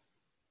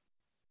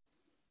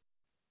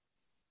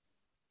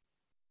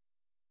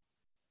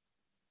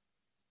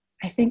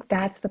think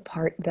that's the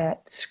part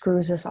that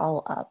screws us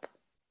all up,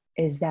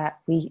 is that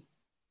we,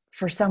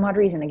 for some odd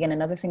reason, again,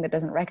 another thing that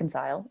doesn't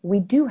reconcile, we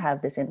do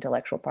have this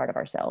intellectual part of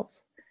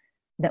ourselves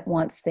that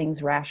wants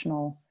things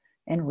rational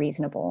and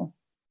reasonable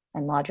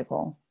and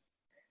logical.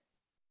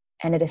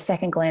 And at a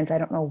second glance, I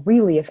don't know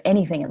really if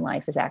anything in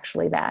life is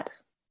actually that,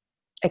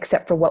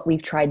 except for what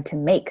we've tried to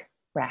make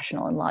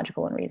rational and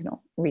logical and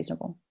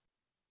reasonable.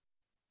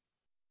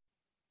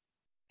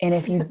 And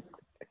if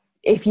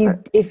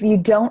you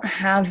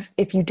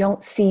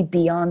don't see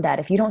beyond that,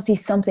 if you don't see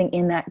something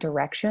in that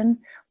direction,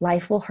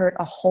 life will hurt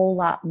a whole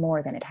lot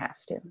more than it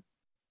has to.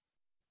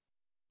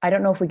 I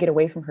don't know if we get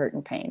away from hurt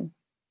and pain.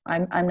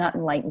 I'm not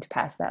enlightened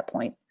past that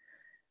point.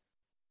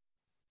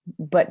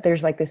 But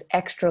there's like this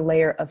extra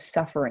layer of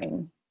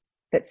suffering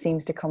that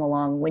seems to come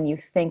along when you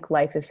think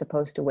life is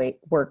supposed to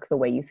work the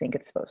way you think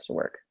it's supposed to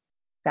work.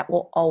 That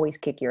will always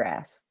kick your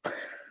ass.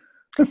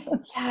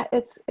 Yeah,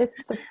 it's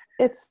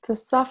the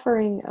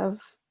suffering of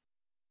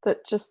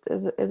that just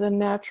is a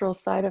natural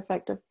side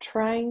effect of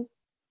trying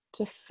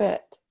to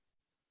fit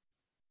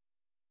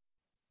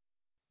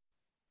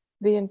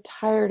the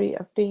entirety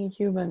of being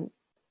human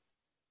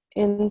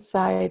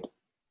inside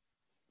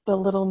the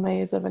little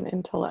maze of an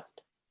intellect.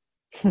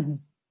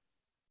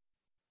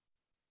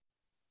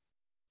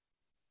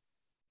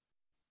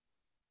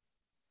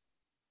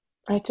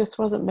 I just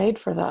wasn't made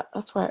for that.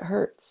 That's why it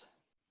hurts.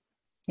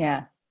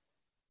 Yeah.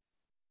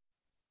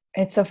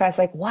 It's so fast.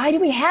 Like, why do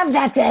we have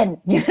that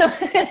then?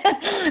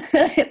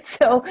 It's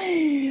so,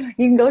 you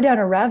can go down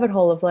a rabbit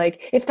hole of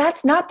like, if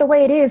that's not the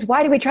way it is,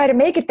 why do we try to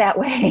make it that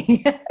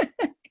way?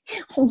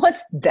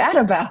 What's that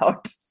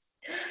about?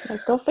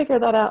 Like, go figure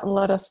that out and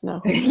let us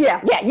know.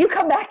 Yeah, you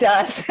come back to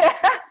us.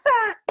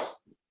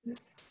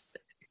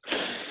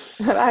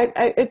 But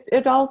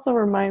it also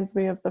reminds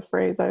me of the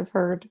phrase I've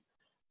heard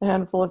a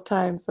handful of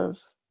times of,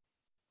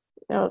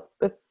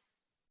 it's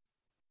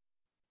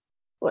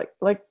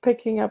like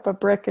picking up a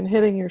brick and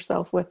hitting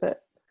yourself with it.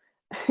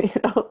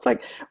 It's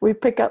like we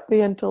pick up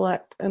the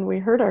intellect and we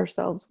hurt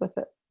ourselves with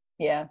it.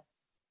 Yeah.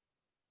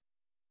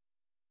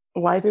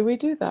 Why do we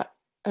do that?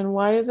 And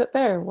why is it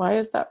there? Why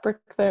is that brick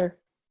there?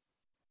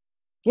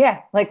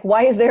 Yeah, like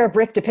why is there a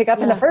brick to pick up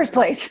in the first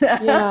place?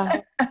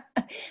 Yeah.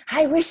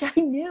 I wish I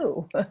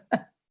knew.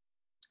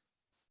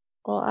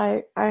 Well,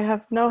 I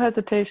have no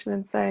hesitation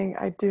in saying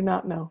I do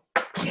not know.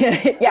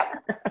 Yep.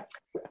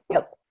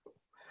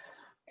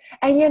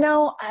 And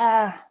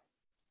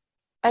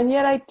and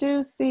yet I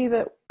do see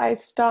that I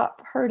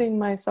stop hurting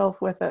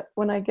myself with it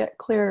when I get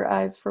clearer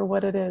eyes for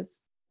what it is,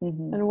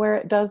 mm-hmm. and where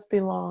it does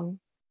belong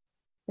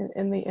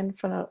in the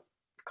infinite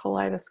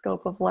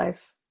kaleidoscope of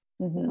life.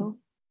 Mm-hmm.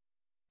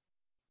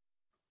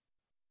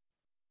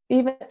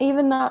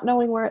 Even not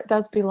knowing where it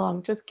does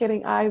belong, just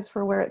getting eyes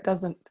for where it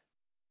doesn't,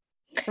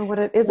 or what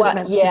it isn't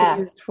meant to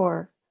be used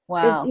for,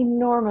 is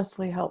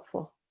enormously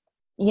helpful.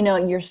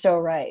 You're so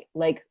right.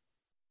 Like,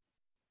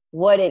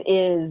 what it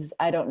is,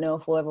 I don't know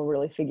if we'll ever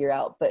really figure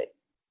out, but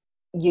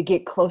you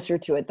get closer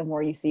to it the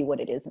more you see what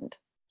it isn't.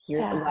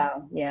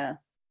 Wow. Yeah.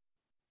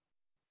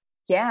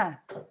 Yeah.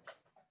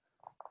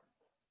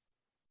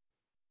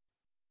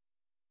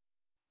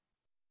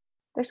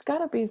 There's got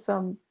to be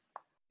some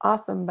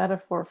awesome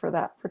metaphor for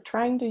that, for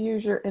trying to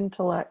use your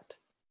intellect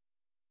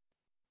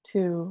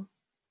to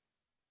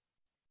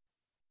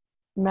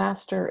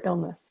master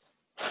illness?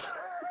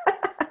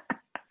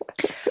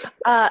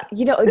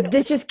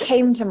 This just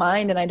came to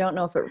mind, and I don't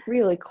know if it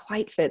really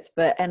quite fits,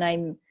 but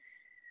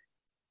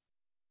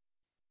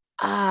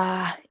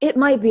it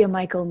might be a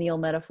Michael Neal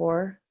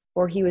metaphor,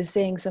 or he was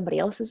saying somebody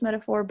else's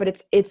metaphor,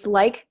 but it's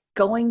like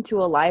going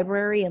to a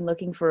library and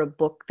looking for a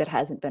book that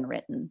hasn't been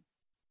written.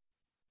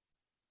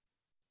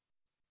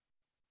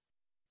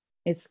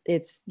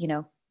 It's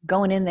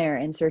going in there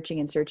and searching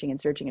and searching and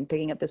searching and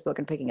picking up this book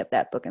and picking up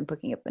that book and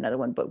picking up another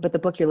one book, but the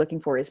book you're looking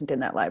for isn't in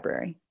that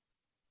library.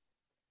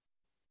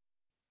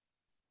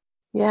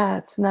 Yeah,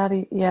 it's not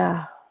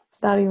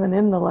even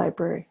in the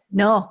library.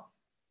 No,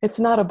 it's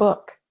not a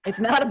book. It's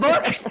not a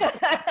book.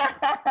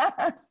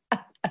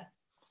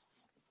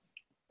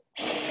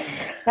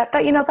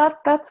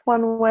 That's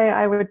one way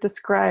I would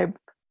describe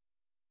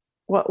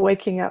what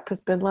waking up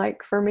has been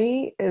like for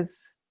me,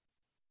 is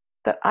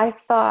that I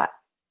thought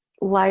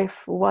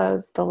life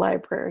was the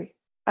library.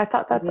 I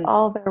thought that's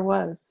all there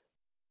was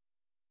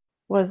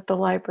the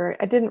library.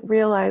 I didn't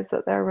realize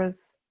that there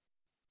was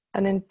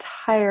an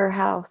entire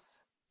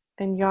house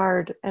and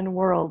yard and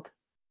world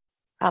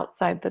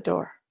outside the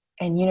door.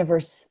 And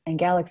universe and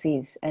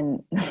galaxies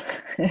and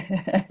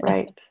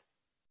right.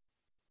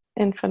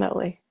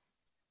 Infinitely.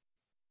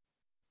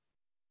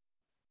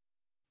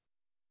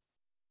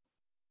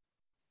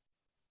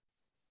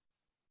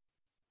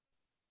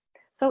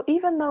 So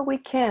even though we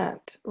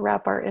can't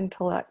wrap our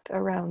intellect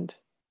around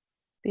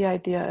the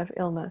idea of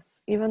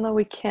illness, even though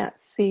we can't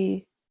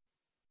see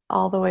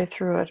all the way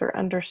through it or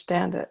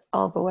understand it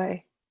all the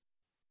way,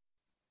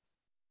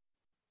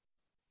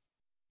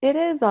 it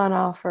is on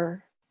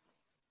offer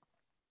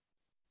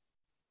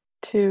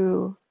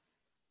to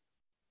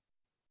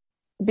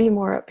be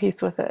more at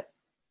peace with it,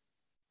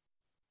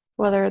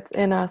 whether it's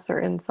in us or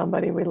in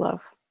somebody we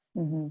love.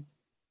 Mm-hmm.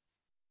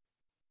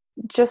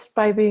 Just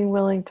by being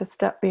willing to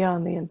step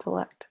beyond the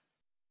intellect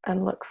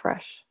and look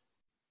fresh.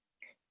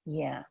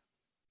 Yeah.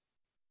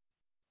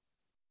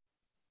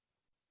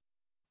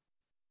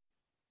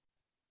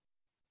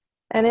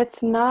 And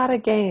it's not a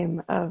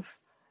game of,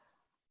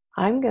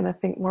 I'm going to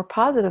think more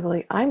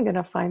positively. I'm going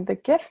to find the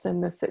gifts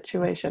in this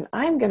situation.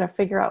 I'm going to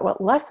figure out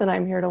what lesson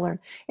I'm here to learn.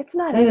 It's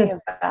not any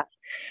of that.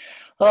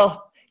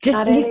 Oh,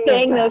 just you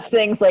saying those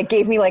things like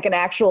gave me like an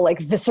actual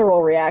like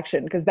visceral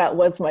reaction, because that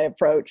was my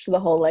approach to the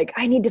whole like,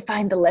 I need to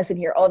find the lesson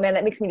here. Oh man,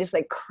 that makes me just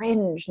like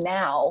cringe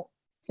now,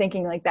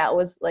 thinking like that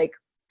was like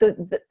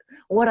the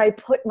what I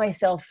put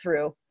myself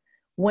through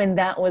when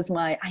that was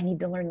my, I need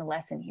to learn the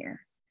lesson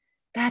here.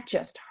 That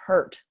just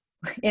hurt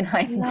in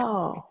hindsight.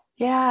 No.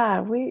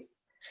 Yeah,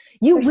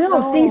 you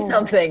will see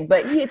something,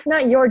 but it's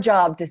not your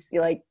job to see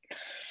like.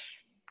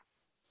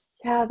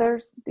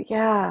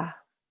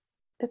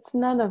 It's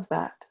none of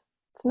that.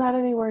 It's not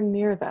anywhere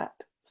near that.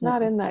 It's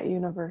not in that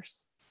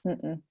universe.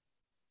 Mm-mm.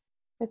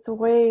 It's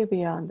way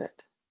beyond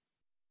it.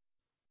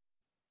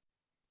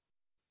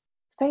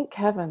 Thank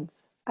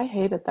heavens. I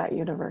hated that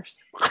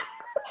universe.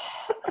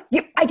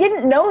 I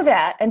didn't know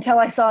that until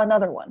I saw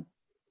another one,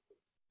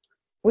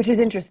 which is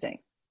interesting.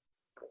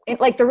 It,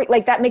 like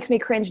that makes me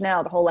cringe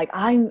now. The whole like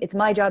it's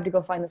my job to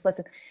go find this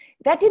lesson.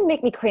 That didn't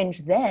make me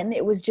cringe then.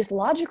 It was just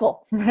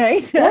logical,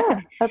 right?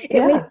 Yeah,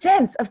 it made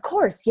sense. Of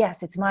course,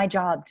 yes, it's my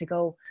job to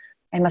go.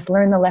 I must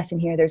learn the lesson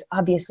here. There's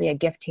obviously a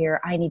gift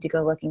here. I need to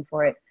go looking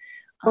for it.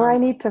 Or I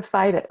need to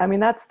fight it. I mean,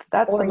 that's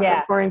the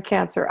metaphor in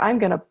Cancer. I'm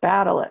going to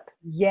battle it.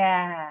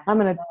 Yeah. I'm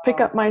going to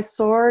pick up my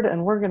sword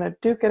and we're going to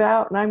duke it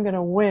out and I'm going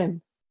to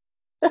win.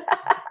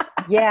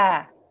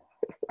 Yeah.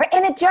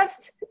 And it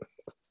just,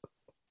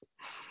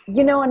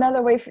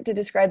 another way to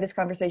describe this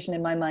conversation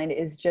in my mind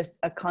is just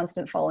a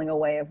constant falling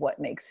away of what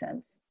makes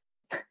sense.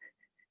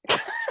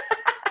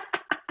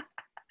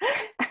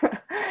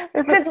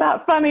 If it's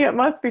not funny, it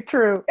must be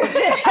true.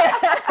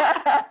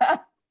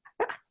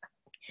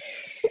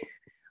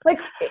 Like,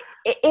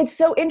 it's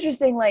so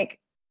interesting. Like,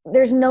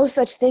 there's no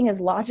such thing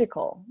as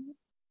logical.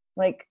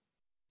 Like,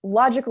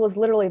 logical is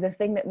literally the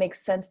thing that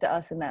makes sense to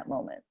us in that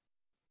moment.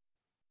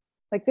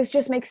 Like, this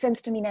just makes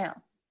sense to me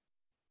now.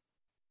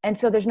 And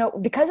so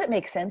because it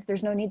makes sense,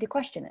 there's no need to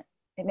question it.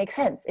 It makes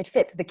sense. It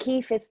fits. The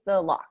key fits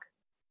the lock.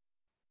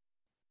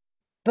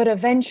 But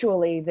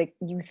eventually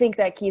you think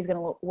that key is going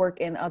to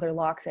work in other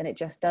locks and it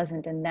just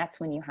doesn't. And that's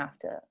when you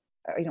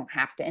don't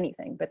have to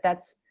anything, but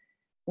that's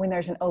when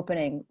there's an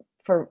opening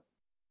for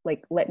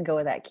like letting go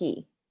of that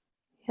key.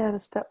 Yeah, to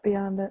step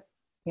beyond it.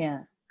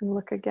 Yeah. And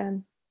look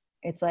again.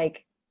 It's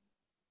like,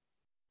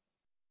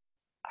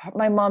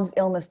 my mom's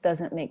illness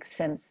doesn't make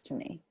sense to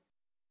me.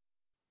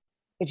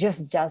 It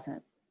just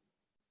doesn't.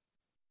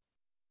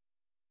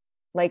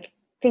 Like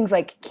things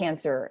like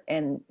cancer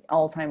and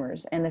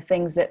Alzheimer's and the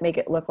things that make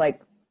it look like,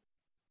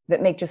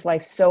 that make just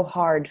life so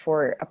hard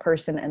for a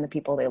person and the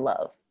people they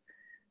love.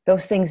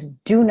 Those things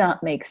do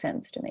not make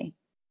sense to me.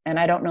 And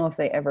I don't know if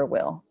they ever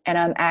will. And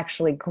I'm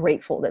actually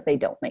grateful that they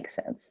don't make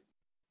sense.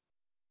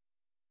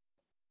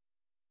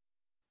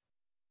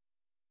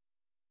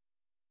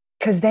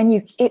 Because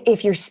then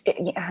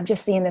I'm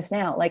just seeing this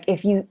now. Like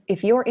if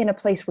you're in a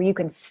place where you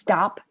can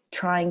stop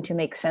trying to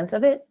make sense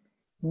of it,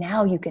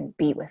 Now you can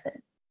be with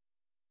it.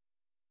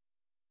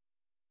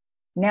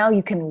 Now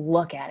you can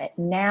look at it.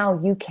 Now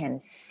you can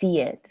see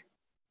it.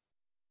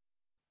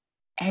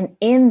 And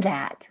in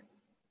that,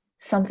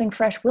 something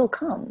fresh will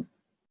come.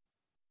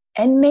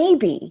 And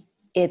maybe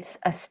it's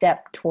a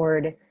step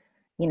toward,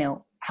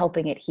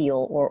 helping it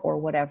heal or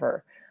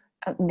whatever.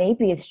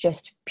 Maybe it's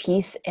just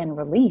peace and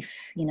relief.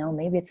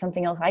 Maybe it's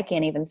something else I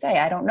can't even say.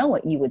 I don't know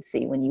what you would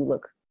see when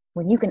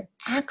you can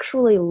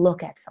actually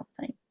look at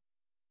something.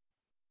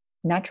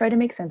 Not try to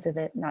make sense of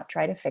it, not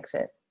try to fix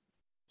it.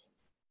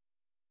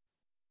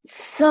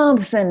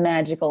 Something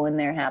magical in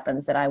there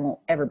happens that I won't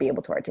ever be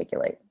able to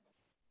articulate.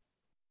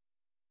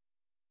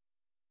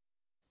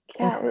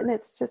 Yeah, and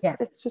it's just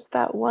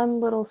that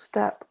one little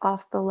step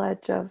off the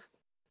ledge of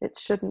it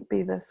shouldn't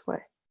be this way.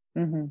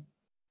 Mm-hmm.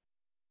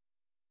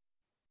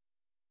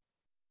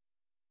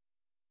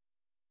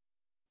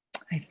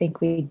 I think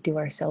we do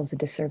ourselves a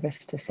disservice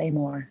to say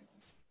more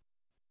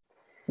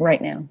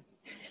right now.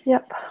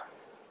 Yep.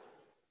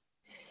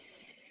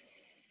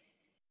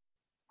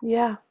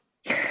 Yeah.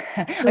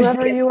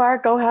 Whoever you are,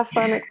 go have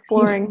fun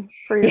exploring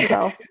for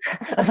yourself.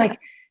 Yeah. I was like,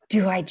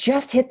 do I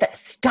just hit the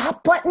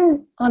stop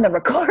button on the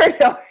record?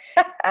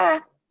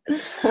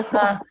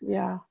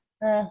 Yeah.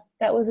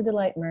 That was a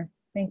delight, Mer.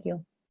 Thank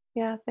you.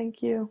 Yeah,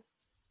 thank you.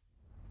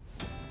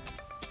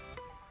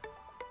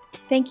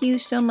 Thank you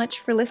so much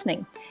for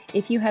listening.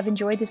 If you have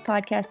enjoyed this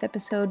podcast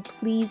episode,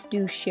 please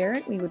do share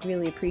it. We would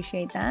really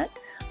appreciate that.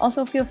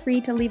 Also, feel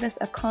free to leave us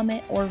a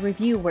comment or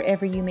review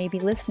wherever you may be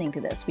listening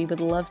to this. We would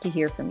love to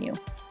hear from you.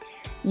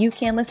 You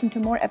can listen to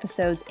more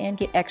episodes and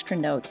get extra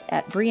notes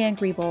at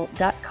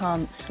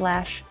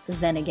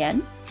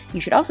briannegriebel.com/thenagain.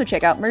 You should also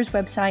check out Mer's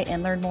website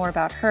and learn more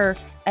about her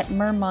at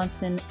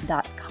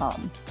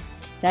mermonson.com.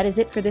 That is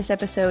it for this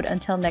episode.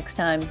 Until next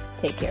time,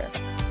 take care.